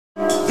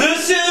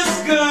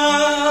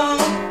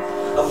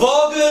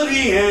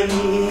lovely and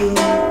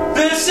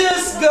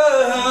precious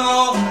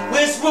girl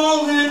with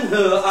rolling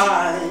her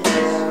eyes.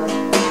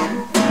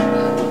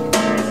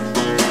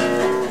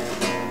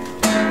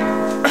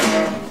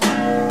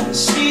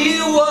 She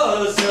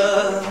was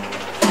a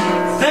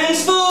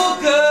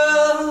thankful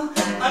girl,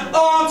 an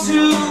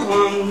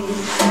all-to-one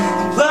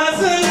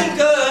pleasant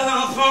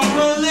girl, from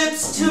her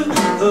lips to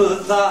her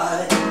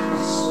thighs.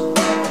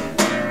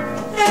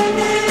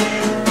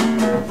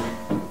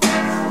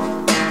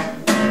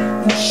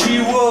 She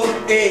wore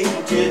a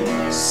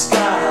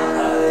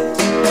disguise.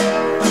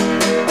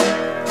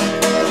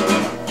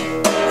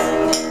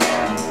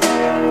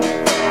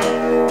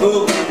 But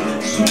when the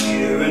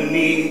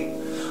tyranny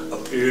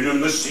of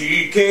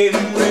intimacy came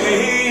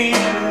raining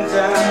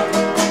down,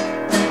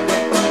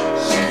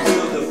 she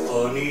felt a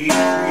funny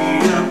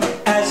freedom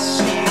as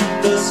she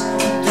thus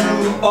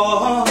threw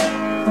off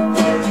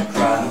her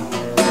crown.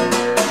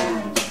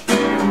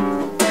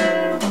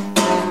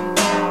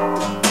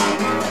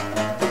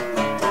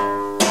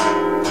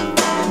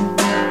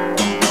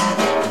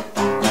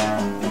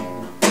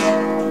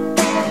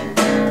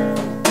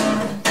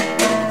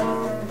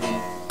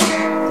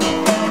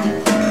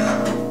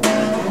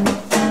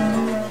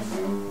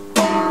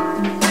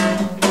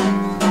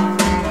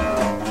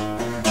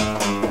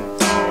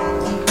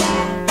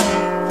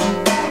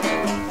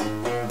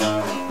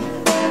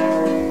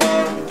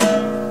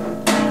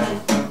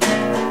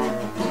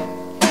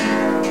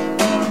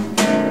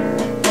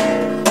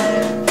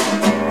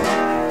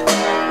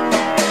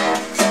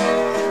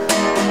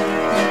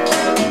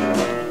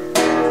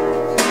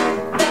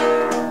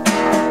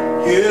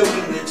 Yeah,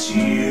 when the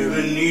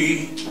tyranny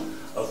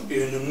of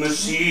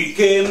intimacy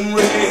came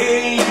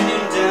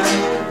raining down,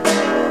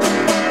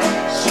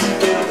 she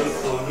felt a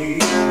funny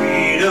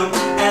freedom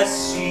as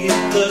she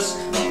thus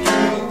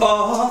threw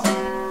off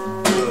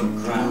her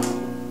crown.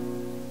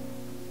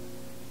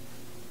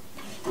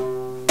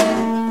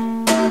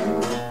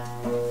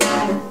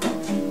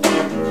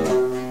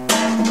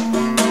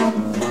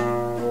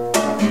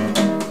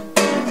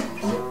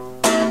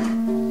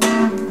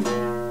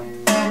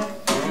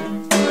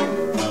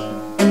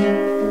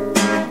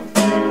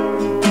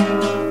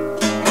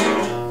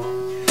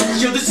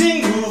 She held a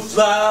single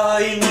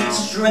flower in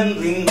each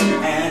trembling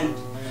hand.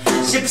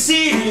 She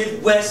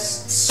proceeded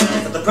west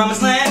for the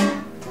promised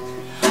land.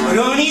 But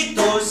underneath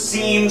those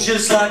seemed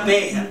just like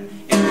mayhem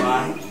in her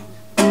mind.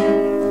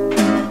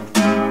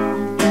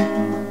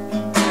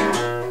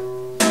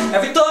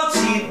 Every thought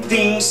she'd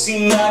think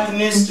seemed like a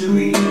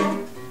mystery.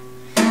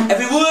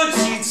 Every word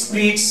she'd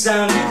speak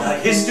sounded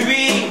like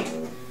history.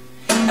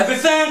 Every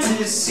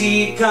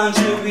fantasy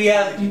conjured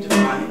reality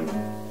divine.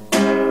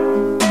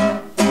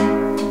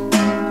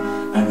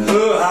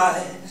 Her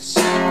eyes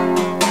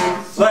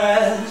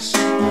flashed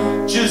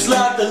just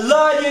like the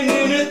lion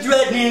in a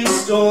threatening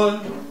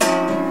storm,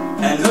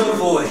 and her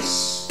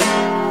voice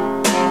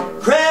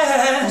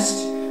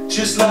crashed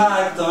just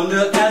like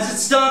thunder as it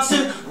starts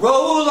to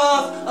roll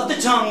off of the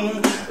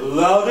tongue,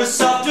 louder,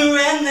 softer,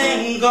 and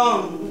then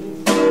gone.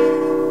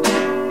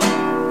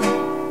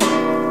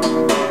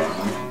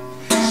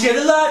 She had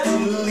a life to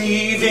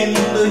leave in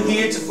the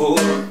heretofore,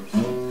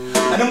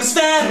 and almost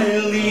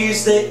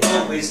families, they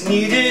always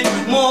needed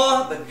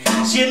more, but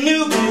she had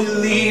new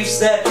beliefs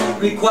that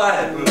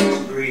required room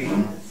to breathe.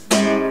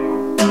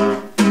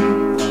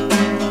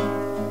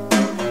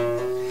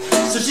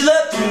 So she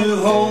left her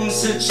home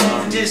searching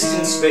for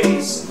distant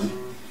space,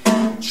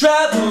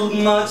 traveled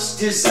much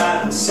to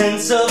silent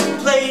sense of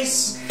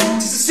place,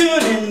 till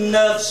soon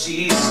enough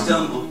she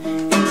stumbled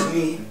into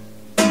me,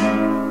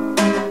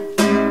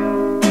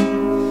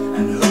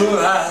 and her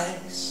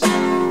eyes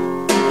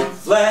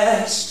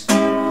flashed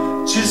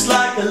just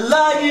like a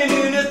lion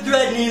in a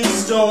threatening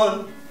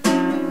storm,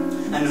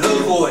 and her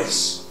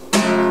voice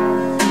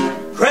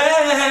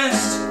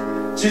crashed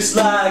just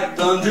like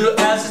thunder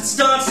as it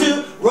starts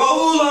to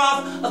roll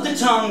off of the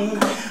tongue,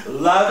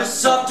 louder,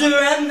 softer,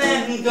 and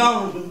then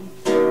gone.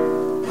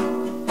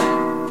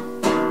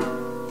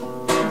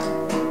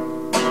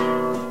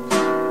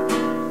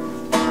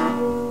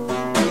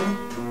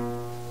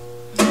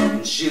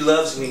 And she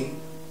loves me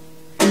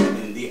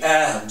in the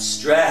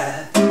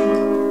abstract.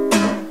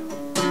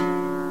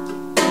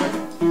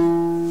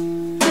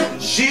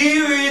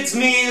 She reads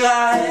me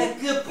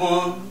like a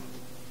poem,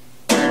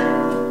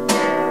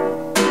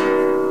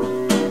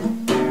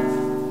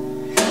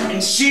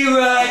 and she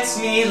writes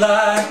me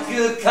like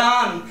a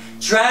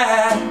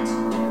contract,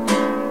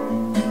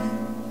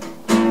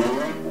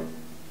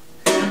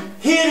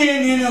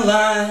 hidden in a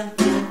line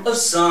of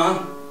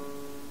song.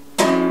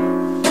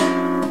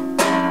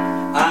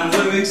 I'm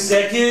her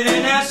executor,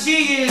 now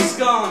she is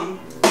gone.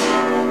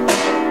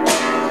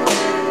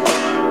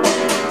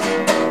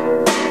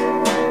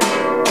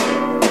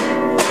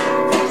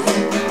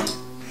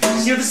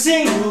 She held a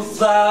single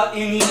flower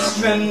in each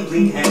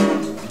trembling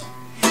hand.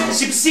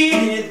 She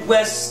proceeded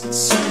west to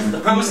search for the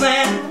promised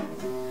land,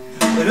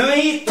 but her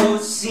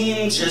ethos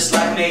seemed just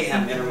like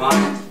mayhem in her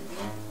mind.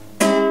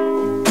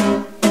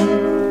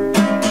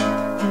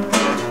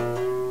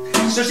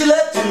 So she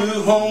left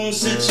her home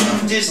searching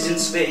for distant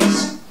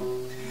space,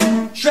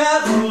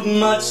 traveled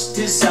much,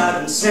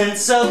 desired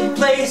sense of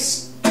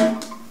place.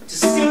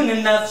 Just soon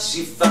enough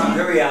she found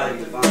her reality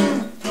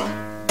divine,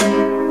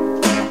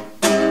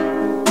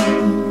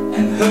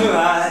 and her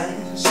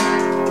eyes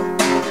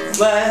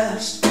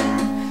flashed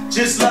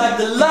just like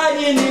the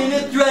lightning in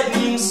a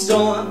threatening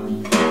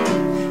storm,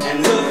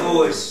 and her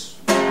voice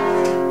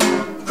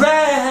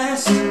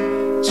crashed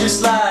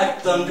just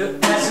like thunder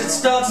as it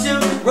starts to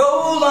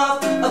roll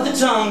off of the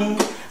tongue,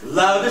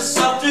 louder,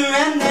 softer,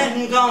 and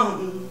then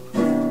gone.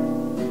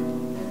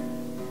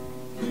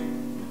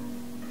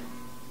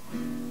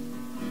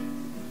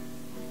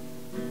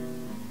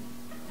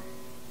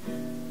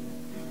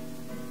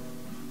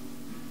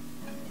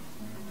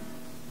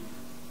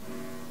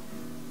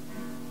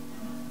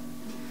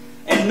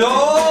 And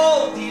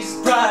all these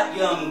bright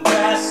young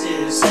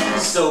grasses,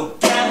 so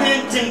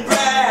gallant and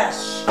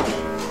brash,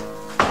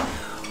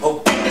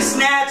 hoping to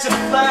snatch a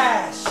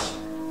flash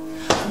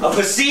of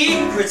a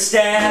secret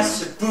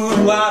stash of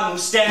boudoir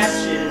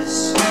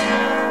mustaches.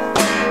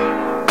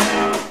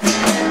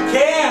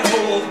 Can't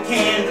hold a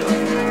candle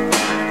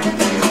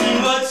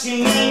between what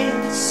she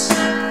means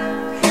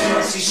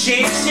as she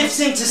shape-shifts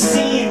into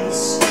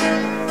scenes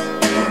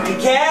and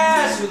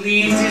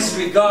casually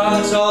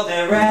disregards all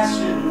their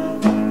rations.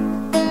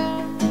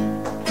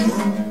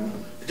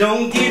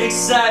 Don't get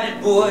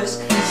excited, boys,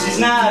 she's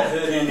not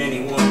hurting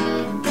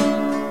anyone.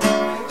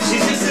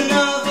 She's just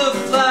another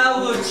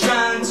flower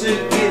trying to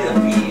get a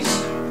piece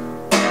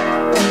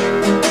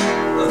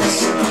of the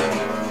sun.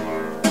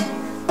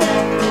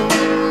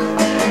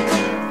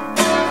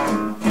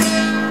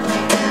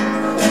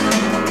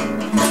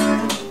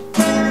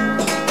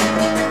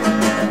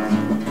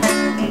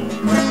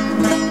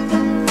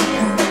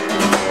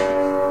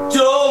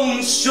 Don't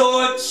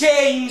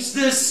shortchange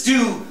the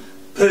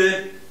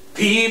stupid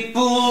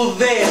people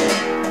there,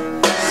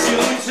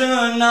 soon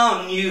turn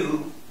on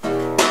you,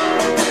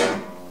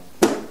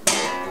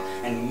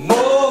 and more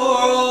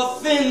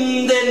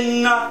often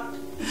than not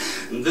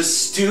the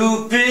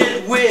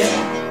stupid will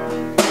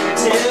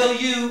tell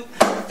you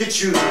the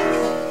truth,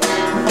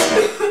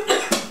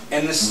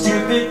 and the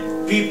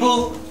stupid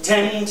people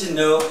tend to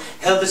know.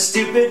 Hell, the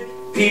stupid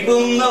people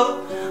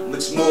know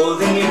much more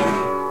than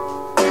you.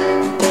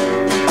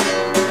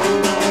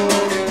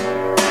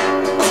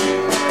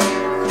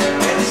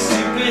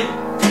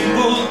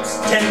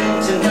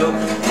 Tend to know.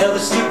 Hell, the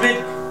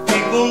stupid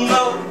people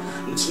know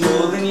much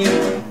more than you.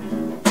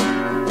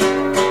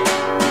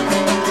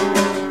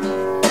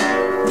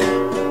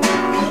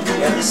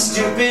 Yeah, the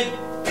stupid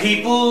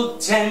people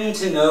tend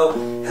to know.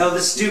 Hell,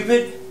 the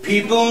stupid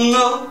people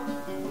know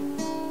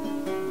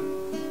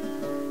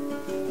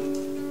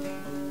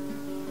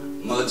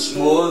much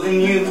more than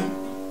you.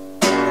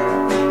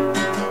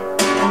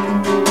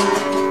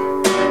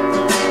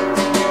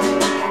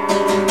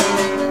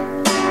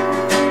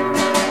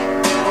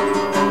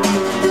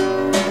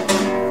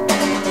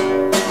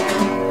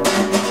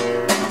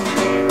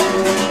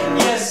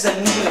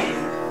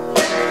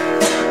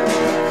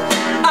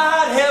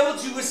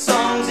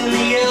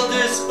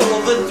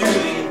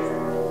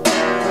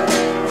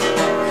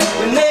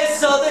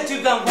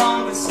 Gone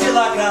wrong, but still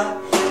I got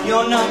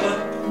your number.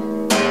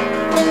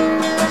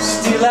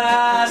 Still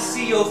I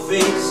see your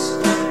face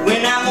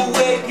when I'm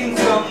awakened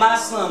from my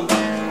slumber,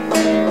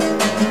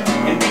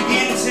 and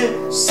begin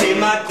to say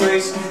my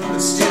grace, but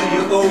still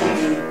you owe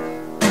me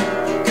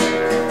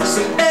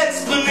some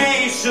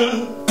explanation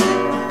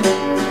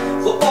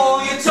for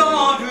all your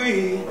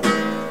tawdry.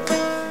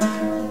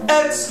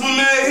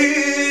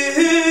 Explanation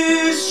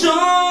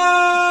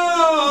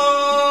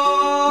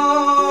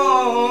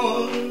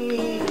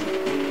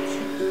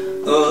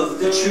of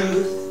the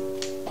truth,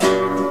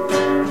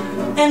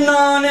 and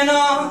on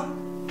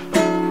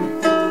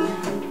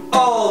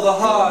all the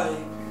heartache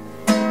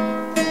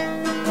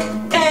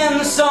and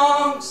the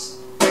songs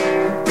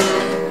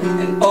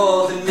and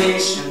all the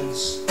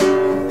nations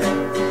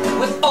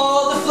with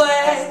all the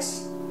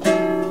flags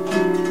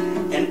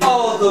and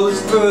all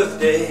those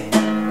birthday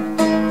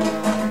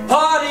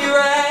party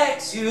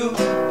rags. You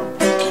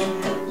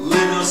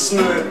little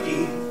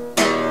smirky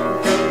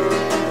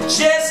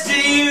Chester,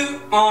 you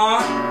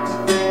aren't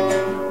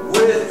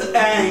with the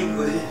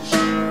anguish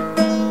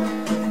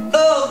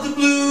of the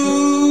blues.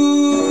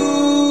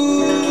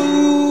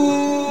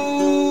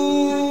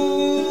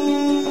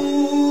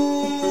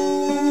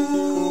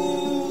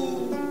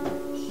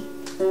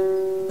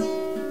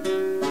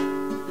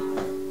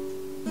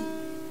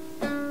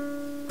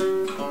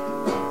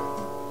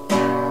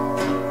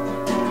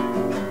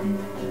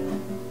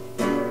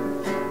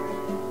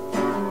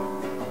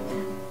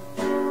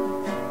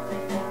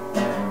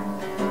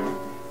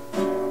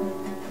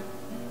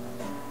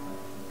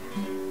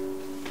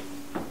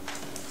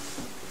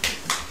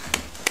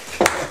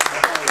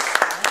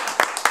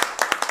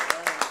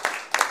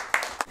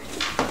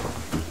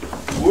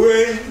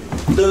 When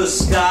the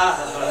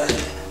sky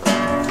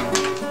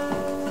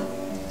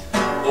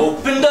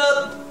opened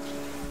up,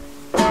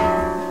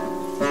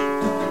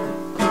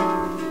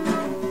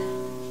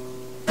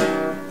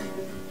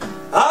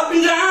 I've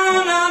been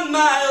down on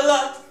my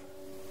luck,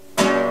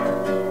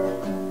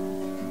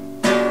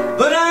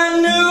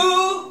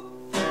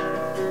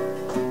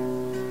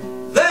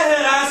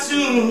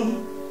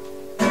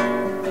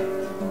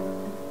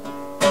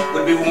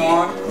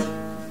 storm.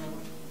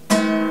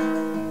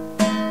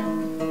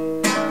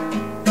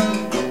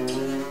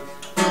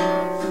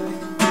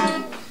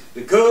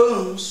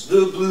 Because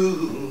the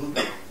blue,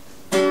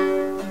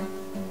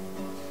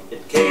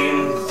 it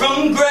came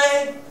from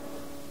gray,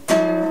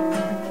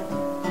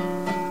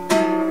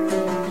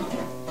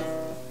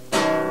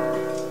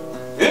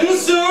 and the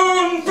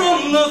sun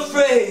from the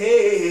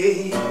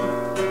fray,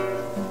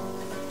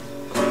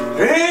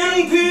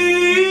 and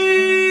peace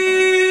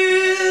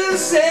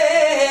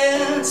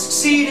had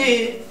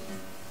succeeded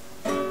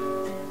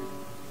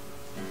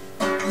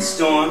the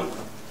storm.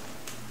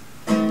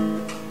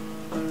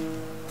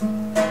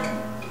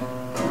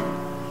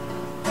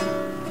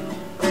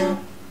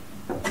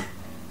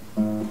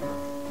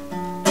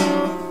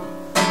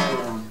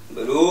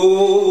 But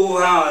oh,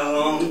 how I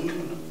long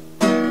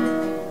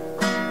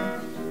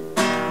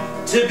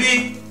to be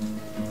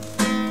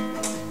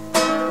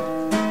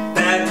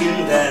back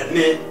in that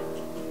mid-stirring.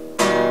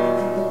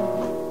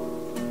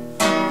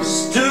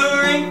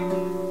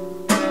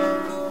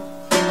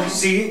 You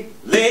see,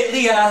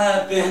 lately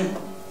I've been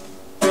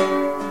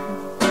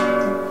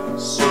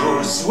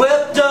so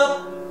swept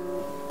up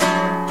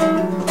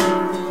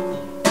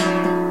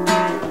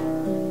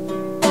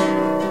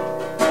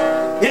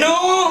in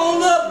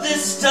all of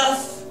this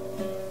stuff,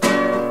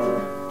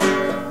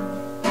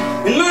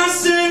 and my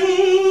sin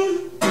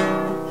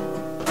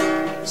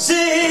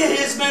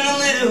has been a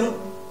little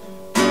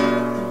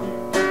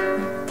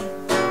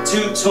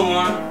too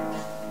torn.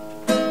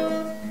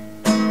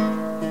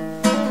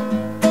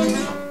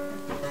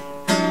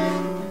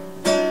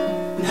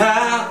 And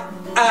how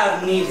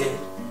I've needed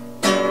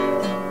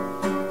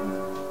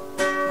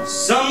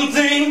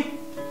something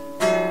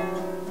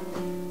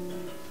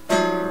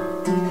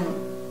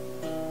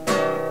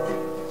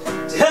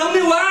to help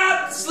me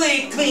wipe the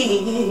slate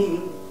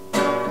clean.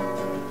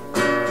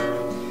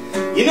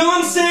 You know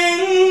I'm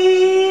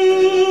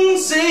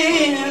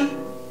saying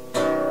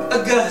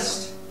a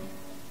gust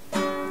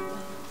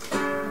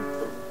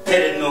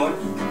headed north.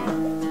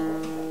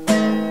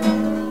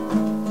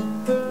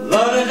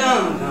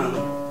 La-da-dum-dum.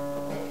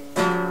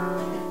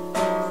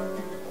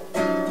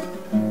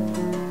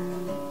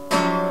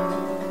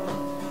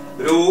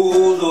 But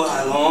although I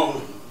long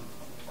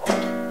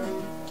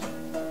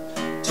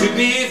to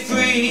be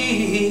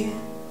free,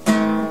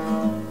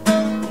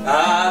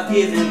 I've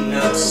given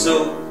up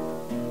so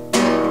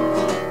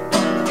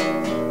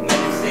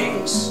many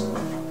things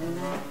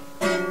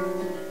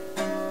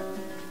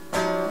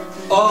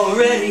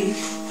already.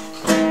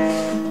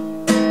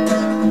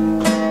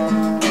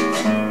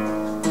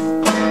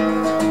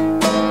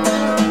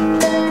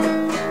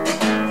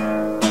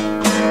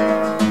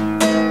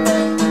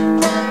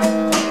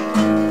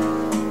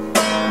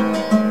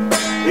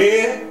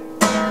 Yeah,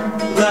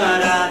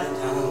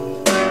 la-da-da-dum,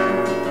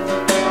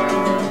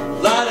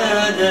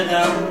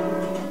 la-da-da-dum.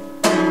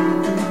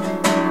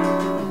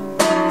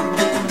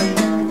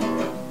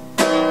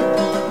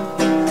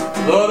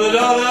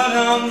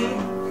 La-da-da-da-dum.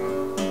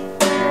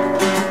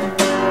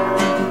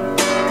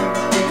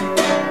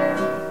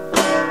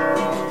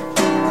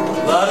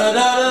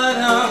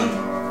 La-da-da-da-dum.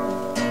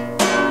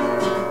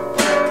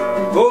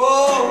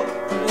 Oh,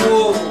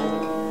 oh.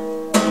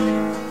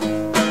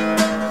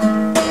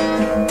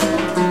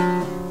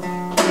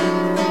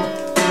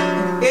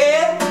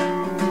 Yeah,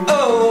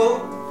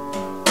 oh.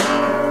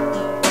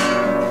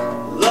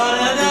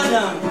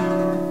 La-da-da-dum.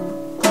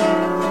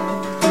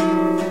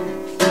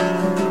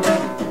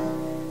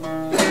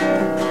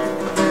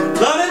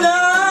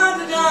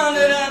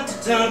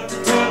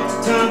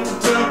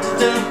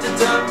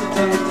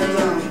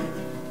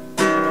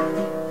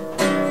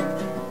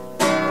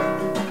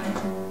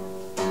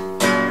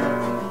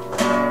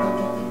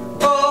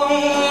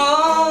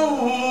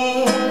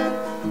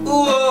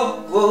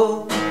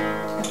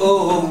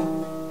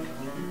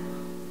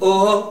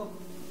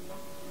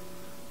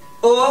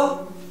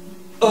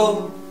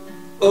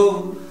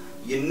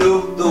 You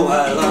know, though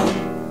I long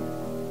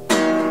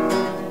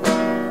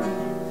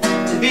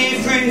to be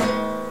free,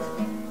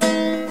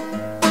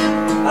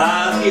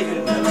 I've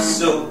given up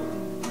so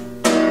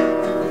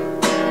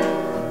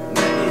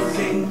many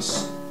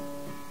things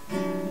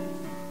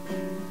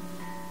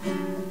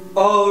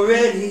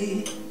already.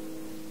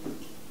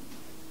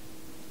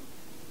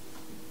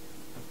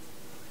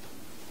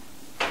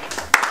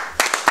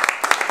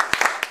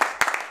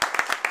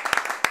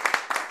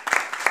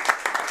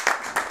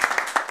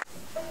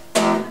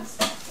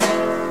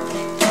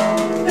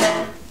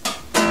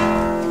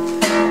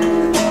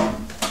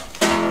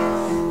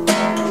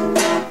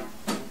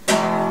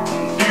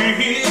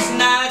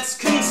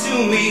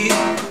 Me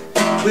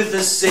with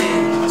the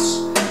sins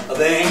of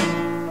anguish,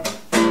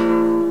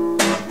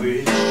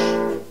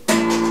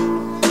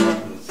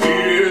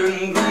 fear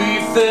and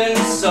grief and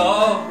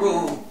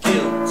sorrow,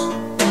 guilt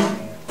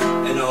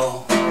and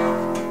all.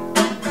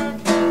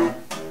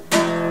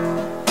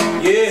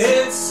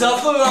 Yet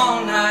suffer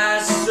on I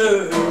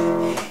serve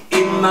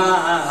in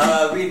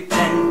my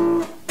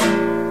repentance,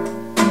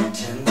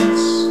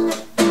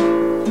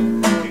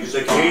 because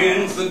I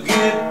can't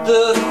forget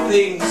the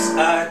things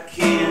I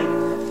can't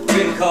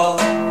recall.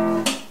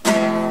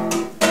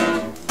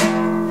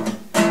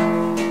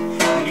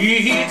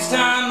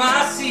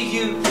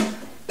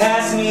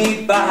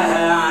 by,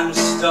 I'm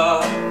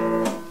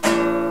startled,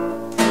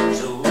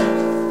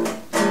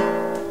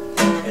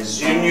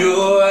 as in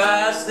your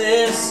eyes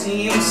there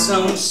seems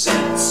some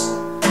sense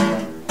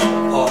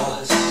of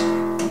pause.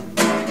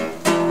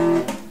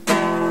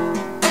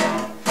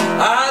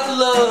 I'd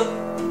love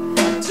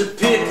to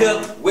pick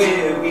up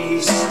where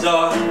we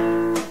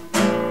started,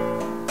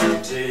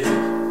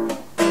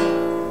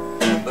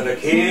 but I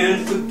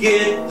can't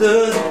forget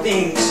the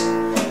things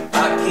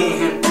I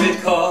can't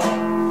recall.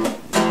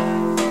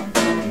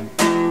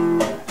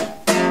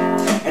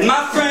 And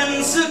my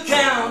friends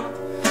account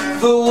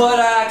for what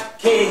I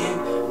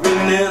can't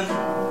remember.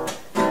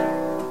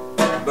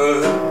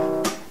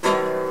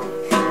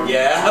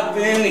 Yeah, I've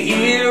been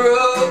hero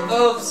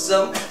of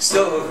some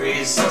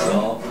stories to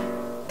tell,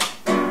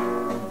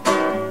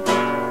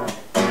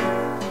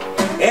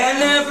 and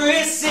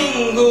every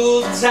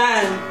single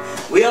time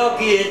we all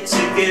get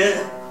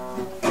together,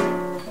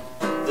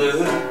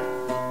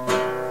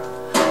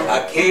 I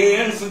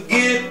can't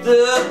forget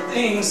the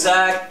things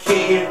I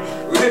can't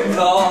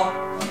recall.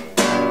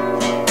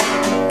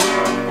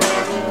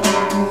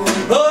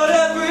 But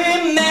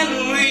every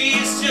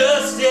memory's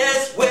just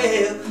as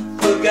well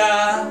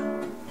forgotten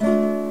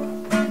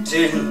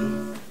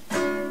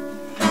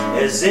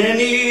as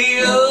any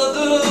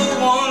other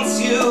once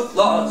you've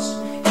lost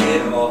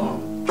it all.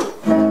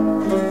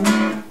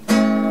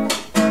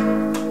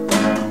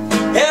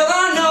 Hell,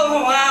 I know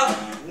I'll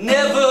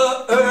never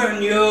earn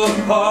your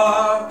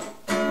pardon,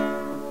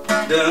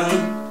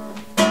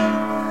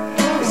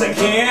 'cause I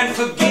can't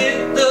forget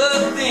the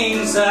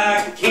things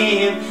I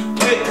can't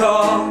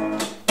recall.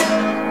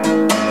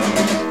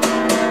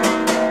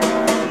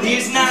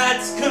 These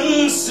nights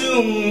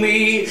consume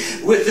me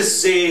with a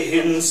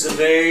sense of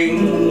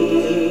anguish,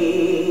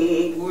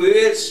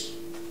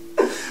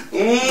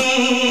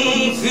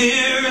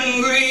 fear and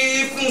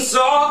grief and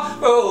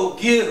sorrow,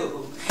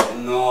 guilt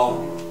and all.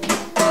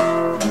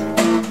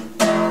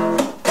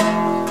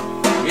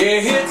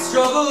 Yeah, it's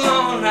struggle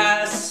on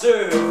I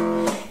serve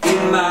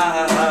in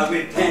my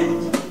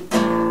repentance,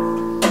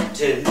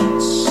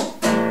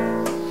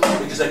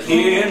 because I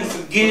can't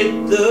forget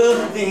the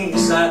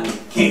things I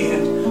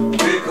can't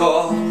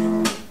recall.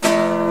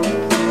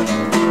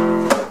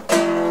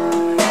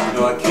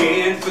 No, I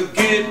can't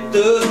forget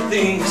the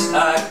things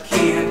I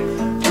can't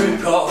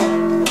recall.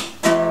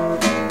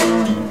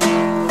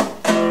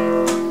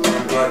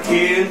 No, I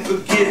can't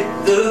forget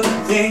the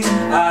things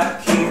I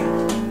can't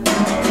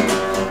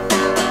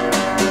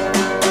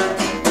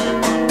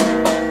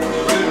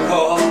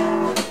recall.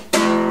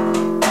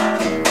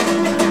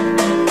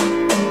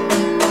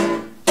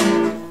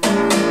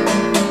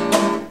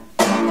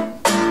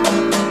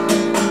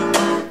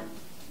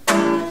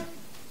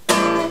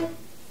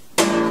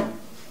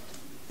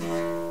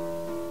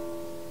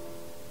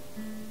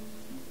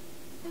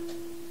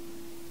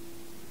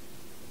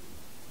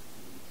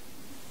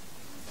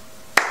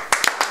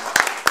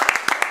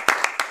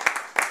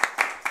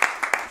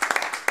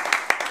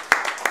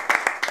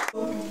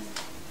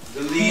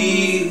 The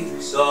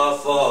leaves are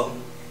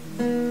falling,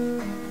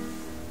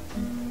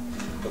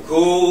 a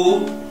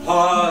cold,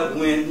 hard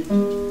wind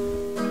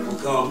will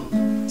come.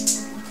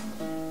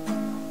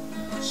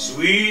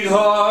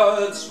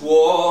 Sweethearts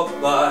walk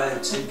by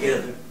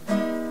together,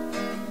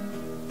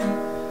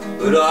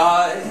 but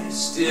I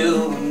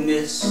still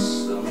miss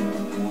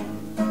someone.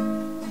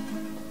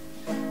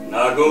 And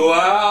I go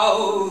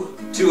out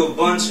to a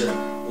bunch of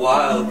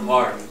wild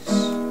parties,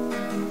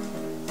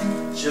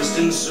 just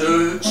in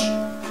search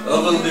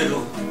of a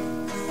little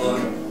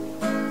fun,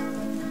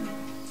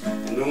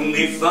 and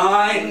only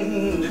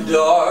find a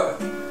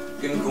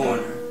darkened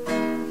corner,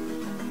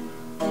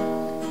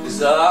 'cause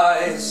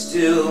I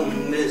still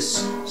miss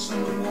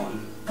someone.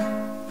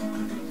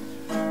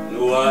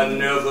 No, I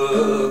never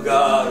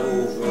got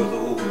over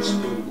those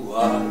blue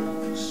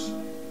eyes.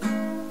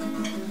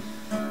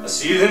 I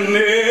see them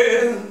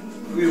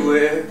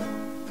everywhere.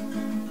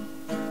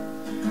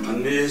 I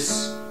miss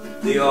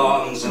the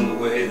arms and the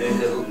way they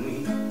held me,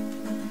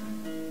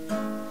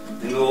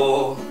 and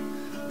all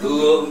the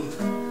love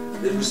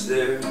that was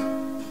there.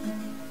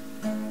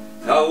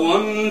 I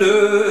wonder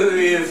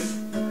if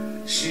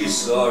she's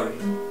sorry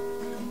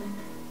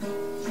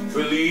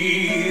for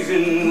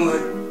leaving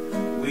what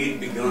we'd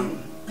begun.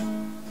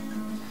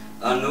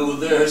 I know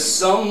there's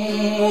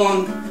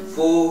someone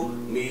for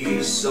me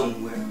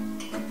somewhere,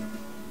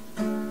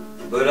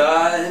 but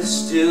I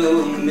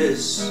still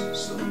miss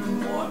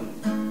someone.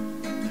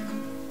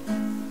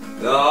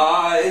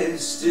 I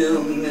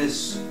still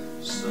miss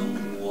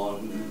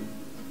someone.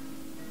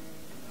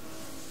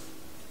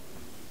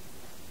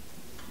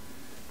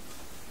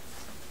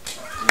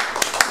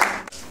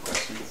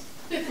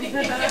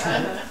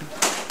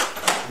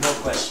 No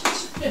questions.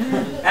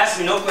 Ask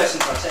me no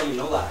questions, I'll tell you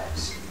no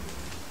lies.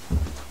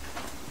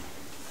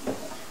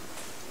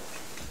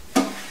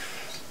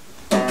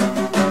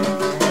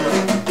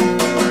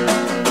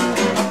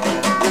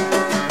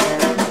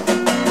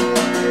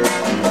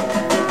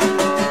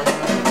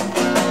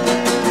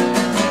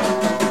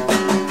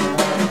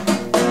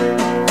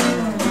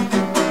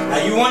 Now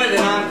you wanted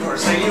an encore,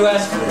 so you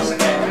asked for this,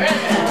 okay?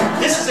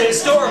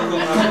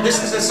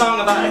 a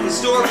song about a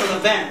historical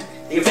event.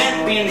 The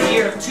event being the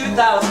year of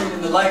 2000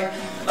 in the life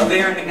of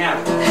Aaron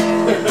McNally.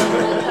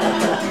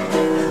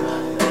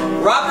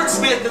 Robert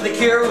Smith of The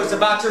Cure was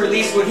about to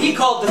release what he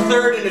called the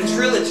third in a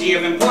trilogy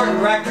of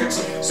important records,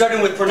 starting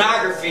with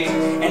Pornography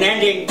and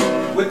ending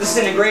with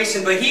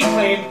Disintegration, but he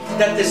claimed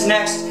that this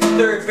next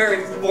third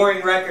very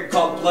boring record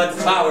called Blood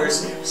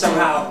Flowers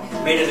somehow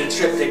made it a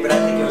triptych, but I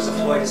think it was a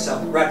ploy to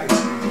sell records.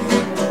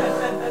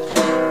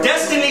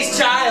 Destiny's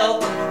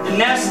Child, the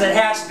nest that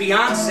hatched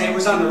Beyonce,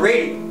 was on the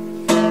radio.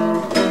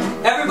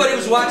 Everybody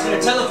was watching a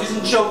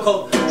television show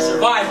called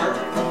Survivor.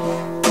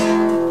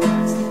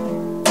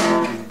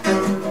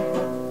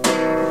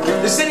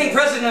 The sitting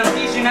president of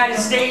these United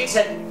States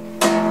had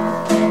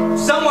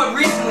somewhat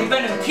recently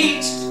been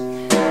impeached.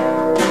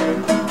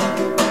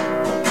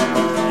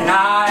 And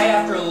I,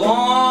 after a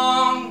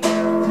long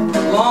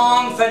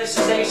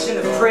fetishization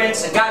of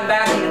Prince, had gotten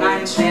back into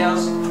Nine Inch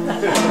Nails.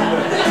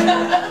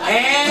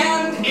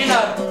 And in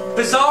a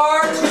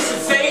bizarre twist of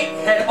fate,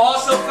 had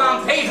also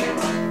found Pavement,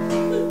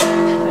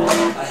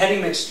 a heady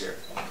mixture.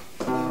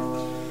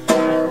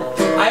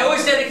 I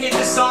always dedicate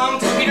this song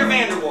to Peter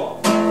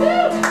Vanderwall,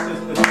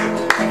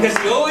 because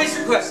he always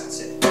requests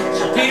it.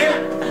 So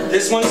Peter,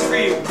 this one's for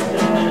you.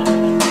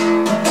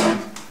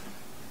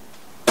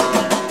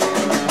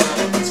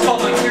 It's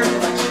called My Cure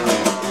Collection.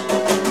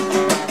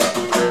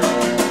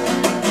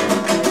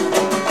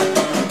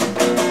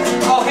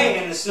 Oh hey,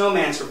 and the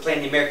Snowmans were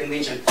playing the American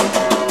Legion.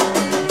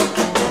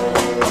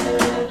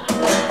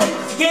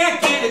 If you can't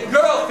get a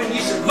girlfriend,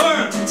 you should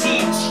learn to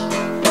teach.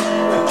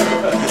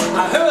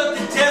 I heard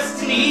the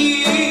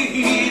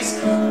Destiny's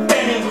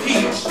been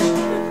impeached.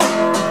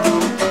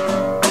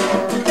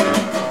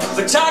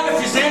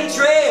 Photography's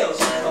entrails,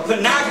 or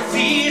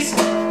pornography's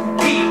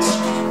beach.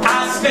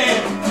 I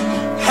spent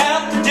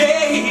half the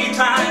day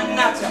trying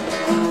not to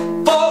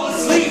fall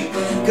asleep,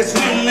 cause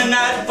when the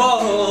night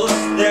falls,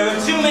 there are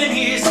too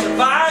many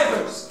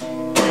survivors.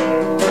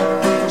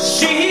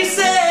 She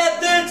said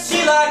that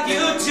she liked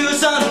you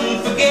two's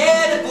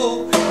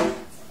unforgettable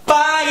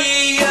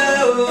fire.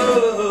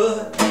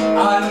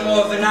 I'm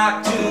more of an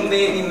Octoon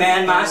baby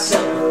man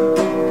myself.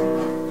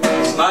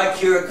 It's my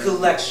Cure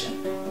collection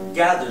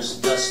gathers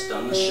dust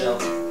on the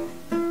shelf.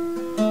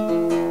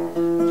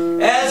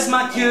 As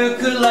my Cure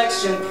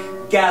collection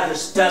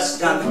gathers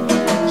dust on the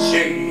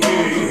shelf.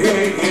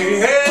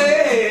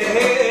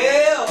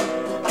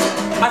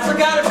 I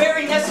forgot a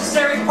very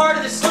necessary part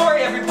of the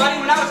story, everybody.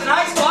 When I was in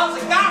high school, I was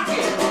a goth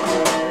kid.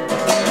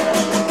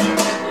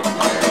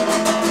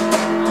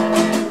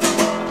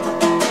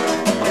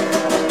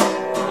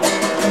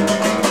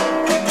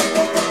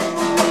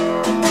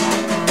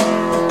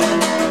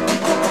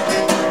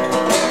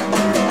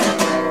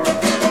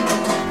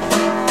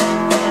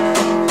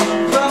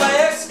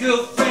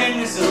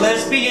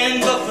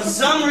 Lesbian, but for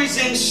some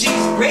reason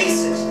she's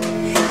racist.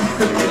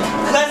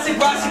 Classic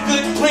rock's a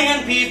good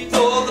plan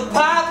before the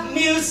pop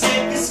music.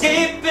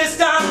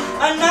 Escapist, I'm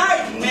a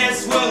nightmare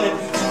swirling,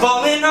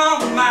 falling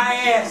on my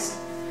ass.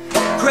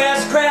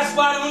 Crash, crash,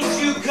 why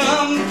don't you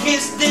come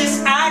kiss this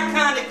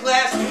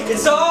iconoclast?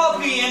 It's all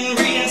being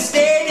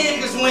reinstated,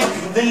 cause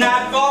when the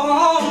night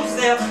falls,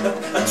 there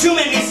are too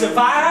many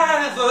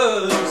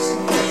survivors.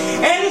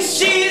 And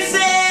she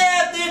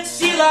said that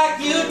she liked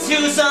you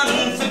two's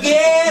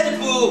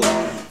unforgettable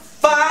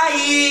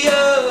fire.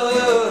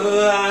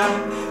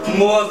 I'm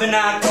more of an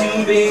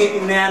Octoon baby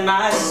man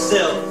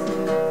myself,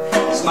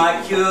 as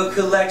my Cure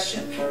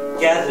collection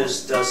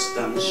gathers dust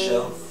on the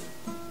shelf.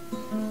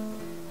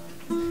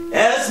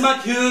 As my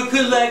Cure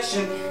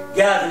collection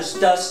gathers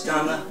dust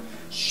on the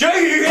shelf.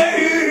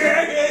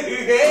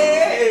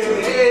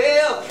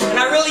 And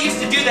I really used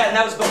to do that, and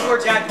that was before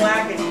Jack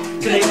Black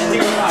and today's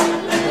Clear Pop.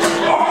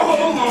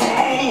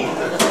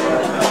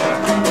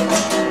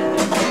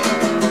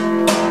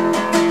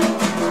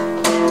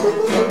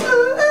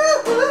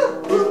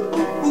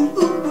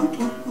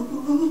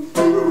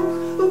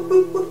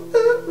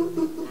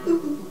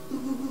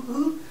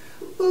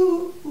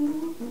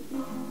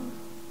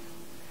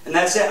 And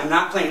that's it. I'm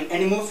not playing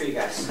any more for you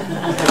guys.